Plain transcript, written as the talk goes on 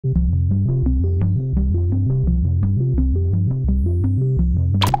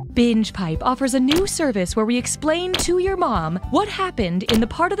Binge Pipe offers a new service where we explain to your mom what happened in the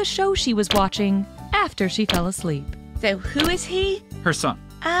part of the show she was watching after she fell asleep. So who is he? Her son.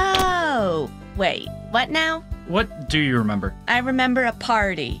 Oh, wait, what now? What do you remember? I remember a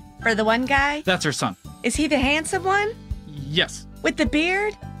party. For the one guy? That's her son. Is he the handsome one? Yes. With the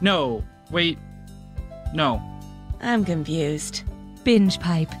beard? No. Wait. No. I'm confused. Binge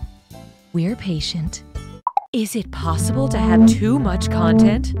Pipe. We're patient. Is it possible to have too much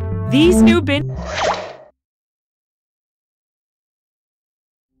content? These new Binge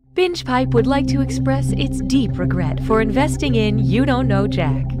Pipe would like to express its deep regret for investing in You Don't Know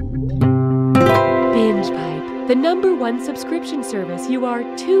Jack. Binge Pipe, the #1 subscription service you are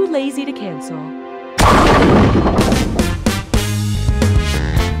too lazy to cancel.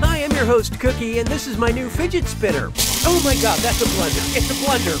 Hi, I'm your host, Cookie, and this is my new fidget spinner. Oh my god, that's a blender. It's a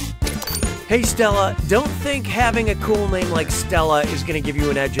blender. Hey, Stella, don't think having a cool name like Stella is going to give you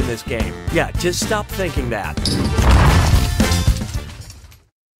an edge in this game. Yeah, just stop thinking that.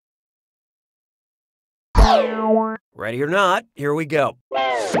 Ready or not, here we go.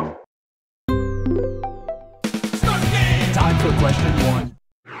 Time for question 1.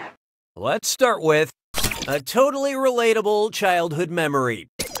 Let's start with a totally relatable childhood memory.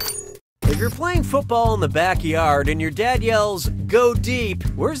 If you're playing football in the backyard and your dad yells, "Go deep,"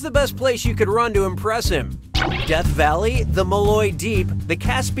 where's the best place you could run to impress him? Death Valley, the Malloy Deep, the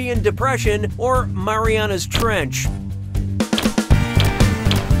Caspian Depression, or Mariana's Trench?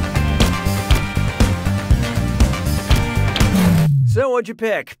 So what'd you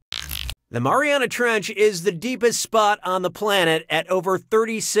pick? The Mariana Trench is the deepest spot on the planet at over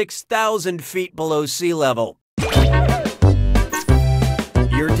 36,000 feet below sea level.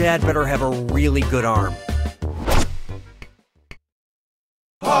 Your dad better have a really good arm.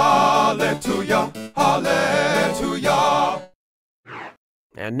 Hallelujah, hallelujah.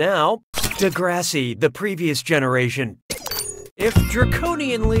 And now, Degrassi, the previous generation. If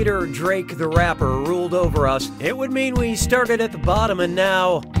Draconian leader Drake the Rapper ruled over us, it would mean we started at the bottom and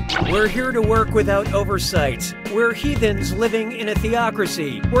now we're here to work without oversight. We're heathens living in a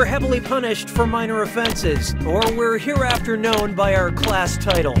theocracy. We're heavily punished for minor offenses, or we're hereafter known by our class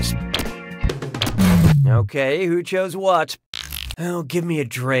titles. Okay, who chose what? Oh, give me a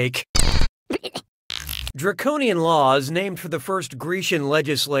Drake. Draconian laws, named for the first Grecian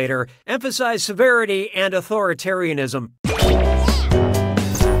legislator, emphasize severity and authoritarianism.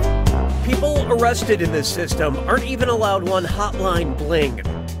 People arrested in this system aren't even allowed one hotline bling.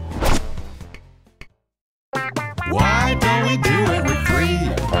 Why don't we do it with 3?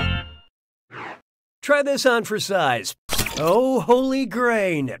 Try this on for size. Oh, holy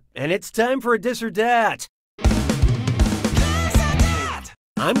grain. And it's time for a dis or dat.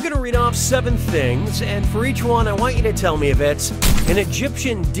 I'm gonna read off 7 things, and for each one I want you to tell me if it's an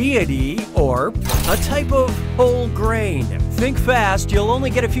Egyptian deity or a type of whole grain. Think fast, you'll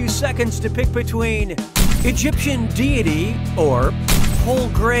only get a few seconds to pick between Egyptian deity or whole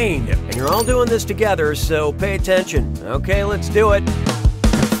grain. And you're all doing this together, so pay attention. Okay, let's do it.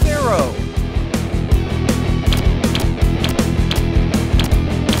 Pharaoh.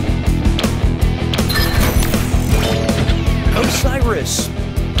 Osiris.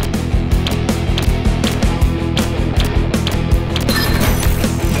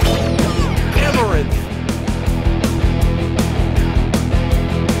 Amaranth.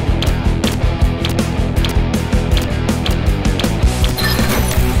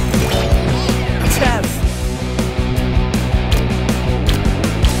 Teth.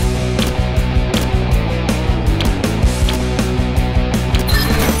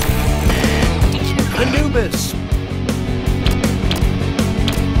 Anubis.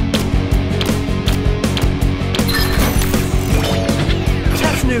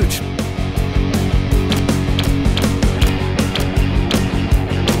 Tefnut.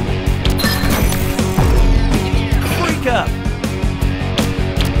 Freaka.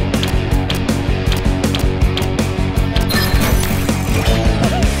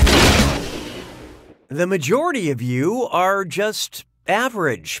 The majority of you are just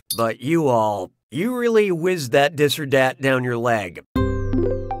average, but you really whizzed that dis or dat down your leg.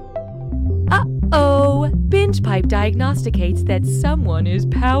 Uh-oh. Binge Pipe diagnosticates that someone is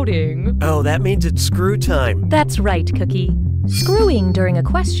pouting. Oh, that means it's screw time. That's right, Cookie. Screwing during a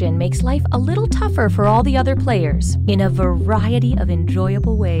question makes life a little tougher for all the other players in a variety of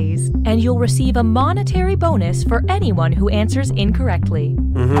enjoyable ways, and you'll receive a monetary bonus for anyone who answers incorrectly.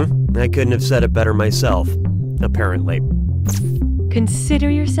 I couldn't have said it better myself, apparently. Consider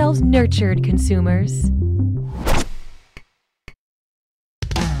yourselves nurtured, consumers.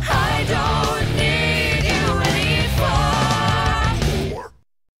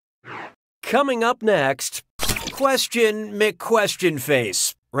 Coming up next, Question McQuestion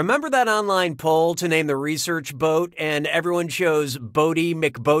Face. Remember that online poll to name the research boat and everyone chose Boaty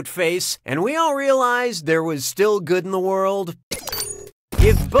McBoatface? And we all realized there was still good in the world?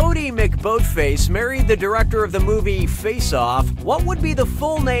 If Boaty McBoatface married the director of the movie Face Off, what would be the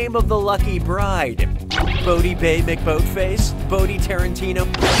full name of the lucky bride? Boaty Bay McBoatface? Boaty Tarantino?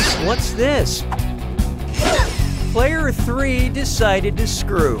 What's this? Player 3 decided to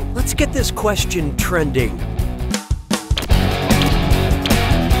screw. Let's get this question trending.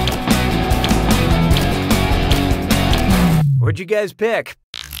 What'd you guys pick?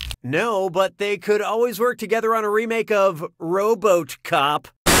 No, but they could always work together on a remake of Rowboat Cop.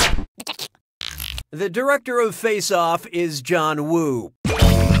 The director of Face Off is John Woo.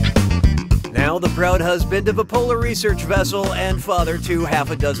 Now the proud husband of a polar research vessel and father to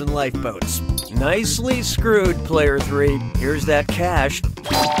half a dozen lifeboats. Nicely screwed, Player 3. Here's that cash.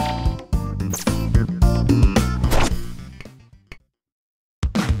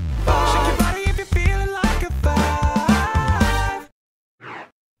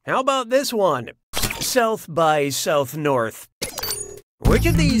 How about this one? South by South North. Which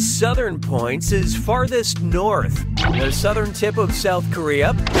of these southern points is farthest north? The southern tip of South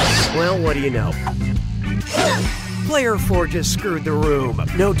Korea? Well, what do you know? Player 4 just screwed the room.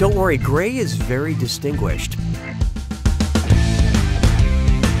 No, don't worry, Gray is very distinguished.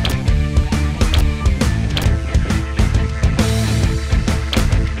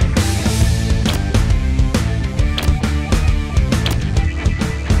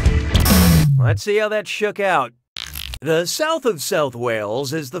 Let's see how that shook out. The south of South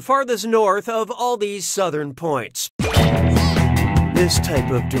Wales is the farthest north of all these southern points. This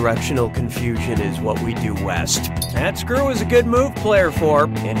type of directional confusion is what we do west. That screw is a good move, Player 4.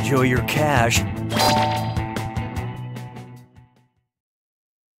 Enjoy your cash.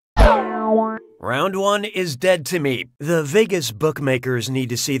 Round 1 is dead to me. The Vegas bookmakers need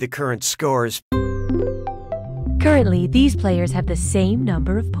to see the current scores. Currently, these players have the same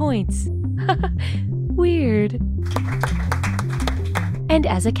number of points. Weird. And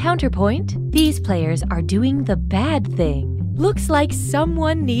as a counterpoint, these players are doing the bad thing. Looks like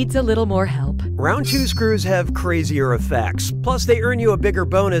someone needs a little more help. Round 2 screws have crazier effects. Plus, they earn you a bigger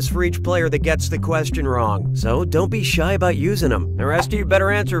bonus for each player that gets the question wrong. So don't be shy about using them. The rest of you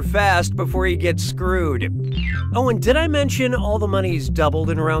better answer fast before you get screwed. Oh, and did I mention all the money's doubled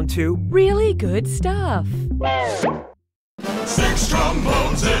in round 2? Really good stuff. 6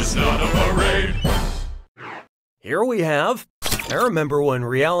 trombones is not a parade. Here we have. I remember when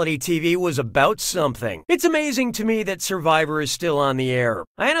reality TV was about something. It's amazing to me that Survivor is still on the air.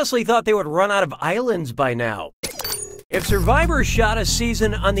 I honestly thought they would run out of islands by now. If Survivor shot a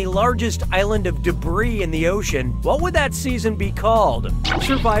season on the largest island of debris in the ocean, what would that season be called?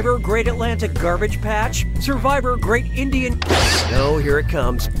 Survivor Great Atlantic Garbage Patch? Survivor Great Indian... No, here it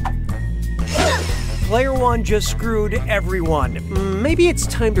comes. Player 1 just screwed everyone. Maybe it's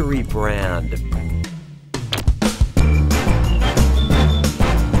time to rebrand.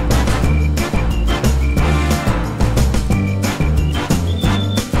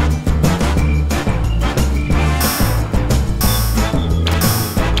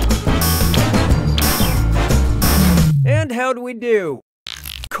 And how'd we do?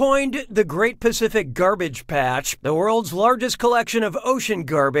 Coined the Great Pacific Garbage Patch, the world's largest collection of ocean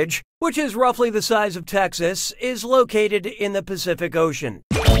garbage, which is roughly the size of Texas, is located in the Pacific Ocean.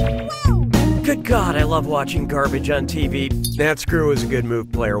 Good God, I love watching garbage on TV. That screw is a good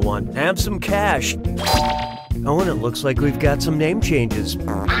move, Player 1. Have some cash. Oh, and it looks like we've got some name changes.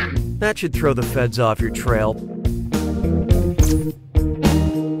 That should throw the feds off your trail.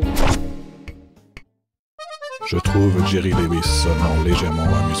 Je trouve Jerry Lewis sonnant légèrement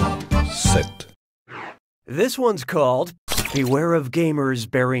amusant. 7. This one's called Beware of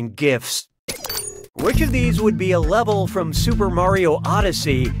Gamers Bearing Gifts. Which of these would be a level from Super Mario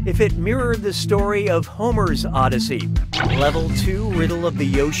Odyssey if it mirrored the story of Homer's Odyssey? Level 2, Riddle of the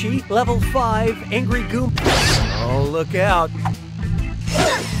Yoshi? Level 5, Angry Goomba? Oh, look out.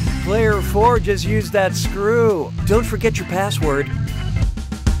 Player 4 just used that screw. Don't forget your password.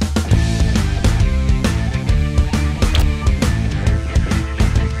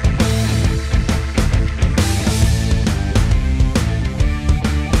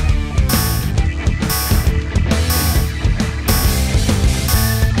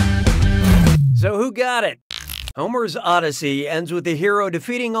 So who got it? Homer's Odyssey ends with the hero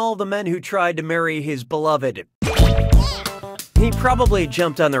defeating all the men who tried to marry his beloved. He probably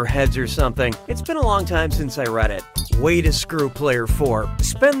jumped on their heads or something. It's been a long time since I read it. Way to screw, Player 4.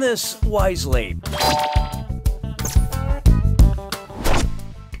 Spend this wisely.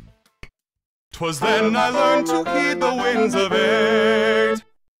 'Twas then I learned to heed the winds of eight.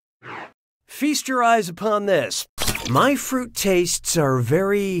 Feast your eyes upon this. My fruit tastes are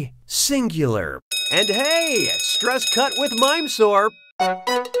very singular. And hey, stress cut with Mime Sore.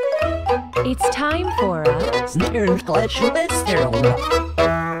 It's time for a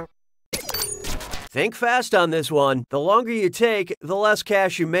Think fast on this one. The longer you take, the less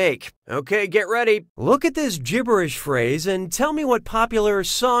cash you make. Okay, get ready. Look at this gibberish phrase and tell me what popular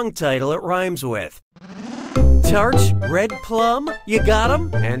song title it rhymes with. Tart, red plum, you got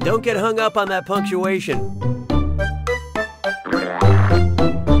 'em? And don't get hung up on that punctuation.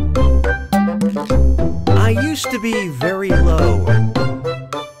 I used to be very low.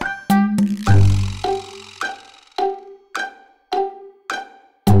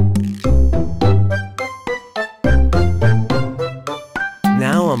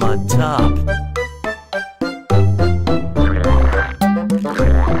 Now I'm on top.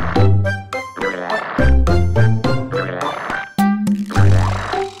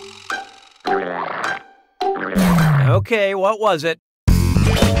 Okay, what was it?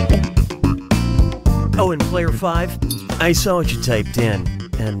 Oh, and player 5, I saw what you typed in,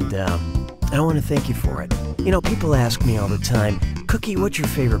 and I want to thank you for it. You know, people ask me all the time, Cookie, what's your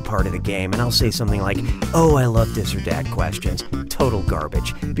favorite part of the game? And I'll say something like, oh, I love this or that questions. Total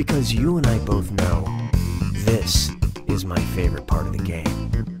garbage, because you and I both know this is my favorite part of the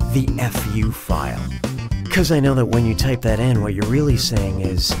game. The FU file. Because I know that when you type that in, what you're really saying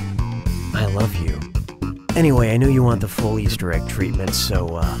is, I love you. Anyway, I know you want the full Easter egg treatment, so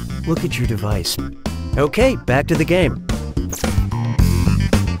look at your device. Okay, back to the game.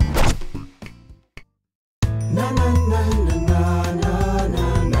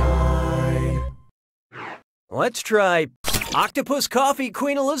 Let's try Octopus, Coffee,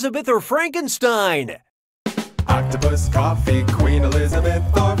 Queen Elizabeth, or Frankenstein. Octopus, coffee, Queen Elizabeth,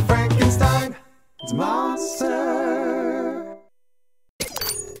 or Frankenstein. It's monster.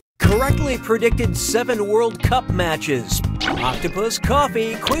 Correctly predicted 7 World Cup matches. Octopus,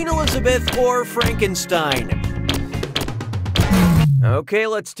 Coffee, Queen Elizabeth, or Frankenstein. Okay,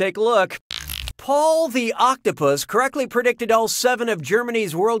 let's take a look. Paul the Octopus correctly predicted all 7 of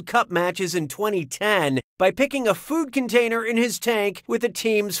Germany's World Cup matches in 2010 by picking a food container in his tank with the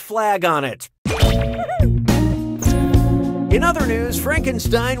team's flag on it. In other news,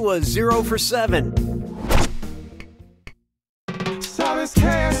 Frankenstein was 0 for 7. ¿Sabes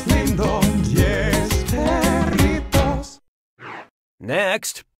qué es lindo? 10 perritos.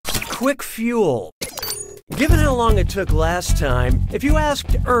 Next, quick fuel. Given how long it took last time, if you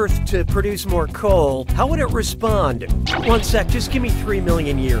asked Earth to produce more coal, how would it respond? 1 sec, just give me 3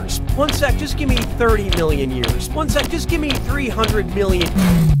 million years. 1 sec, just give me 30 million years. 1 sec, just give me 300 million.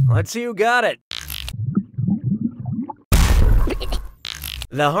 Let's see who got it.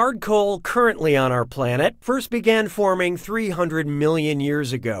 The hard coal currently on our planet first began forming 300 million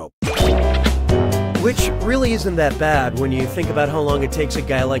years ago. Which really isn't that bad when you think about how long it takes a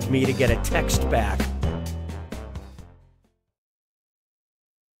guy like me to get a text back.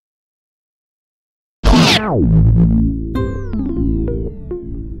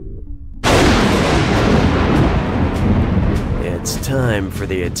 It's time for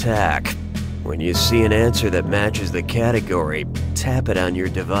the attack. When you see an answer that matches the category, tap it on your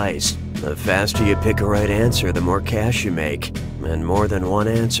device. The faster you pick a right answer, the more cash you make. And more than one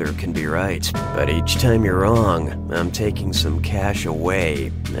answer can be right. But each time you're wrong, I'm taking some cash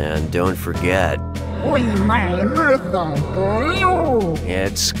away. And don't forget,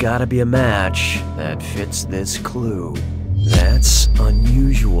 it's gotta be a match that fits this clue. That's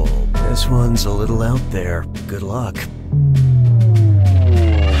unusual. This one's a little out there. Good luck.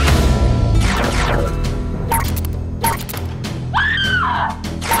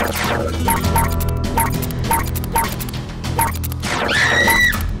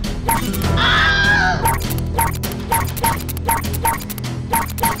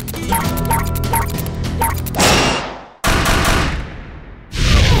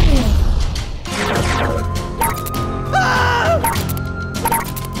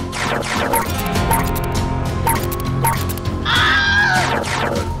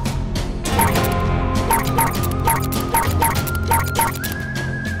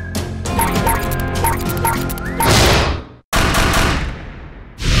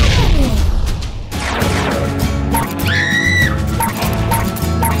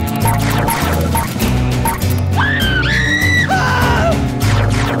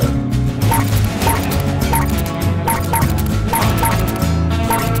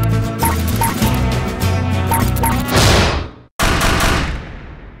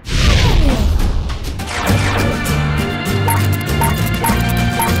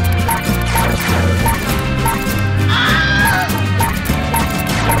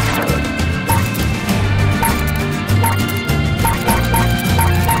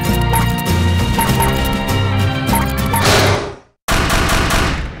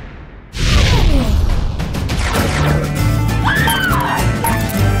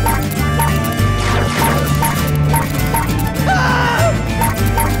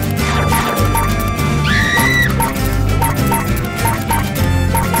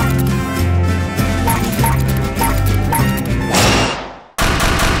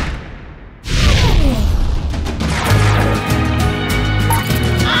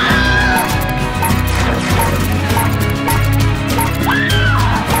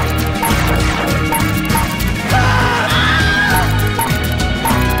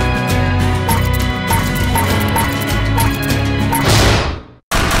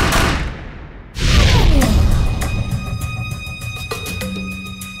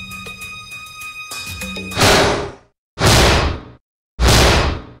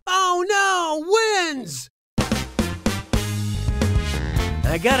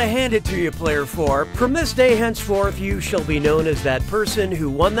 I gotta hand it to you, Player 4. From this day henceforth, you shall be known as that person who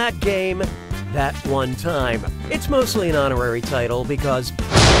won that game that one time. It's mostly an honorary title because...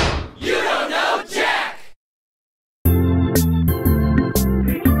 You don't know Jack!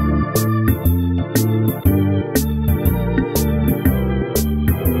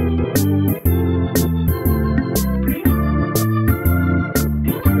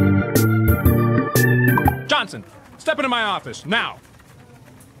 Johnson, step into my office, now.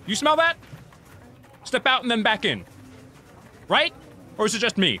 You smell that? Step out and then back in. Right? Or is it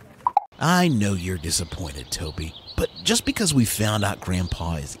just me? I know you're disappointed, Toby, but just because we found out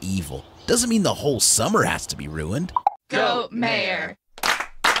Grandpa is evil doesn't mean the whole summer has to be ruined. Goat Mayor.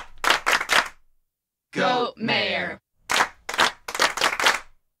 Goat Mayor.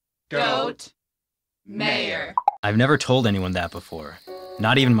 Goat Mayor. I've never told anyone that before,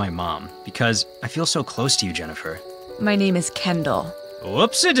 not even my mom, because I feel so close to you, Jennifer. My name is Kendall.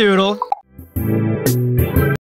 Whoopsie-doodle.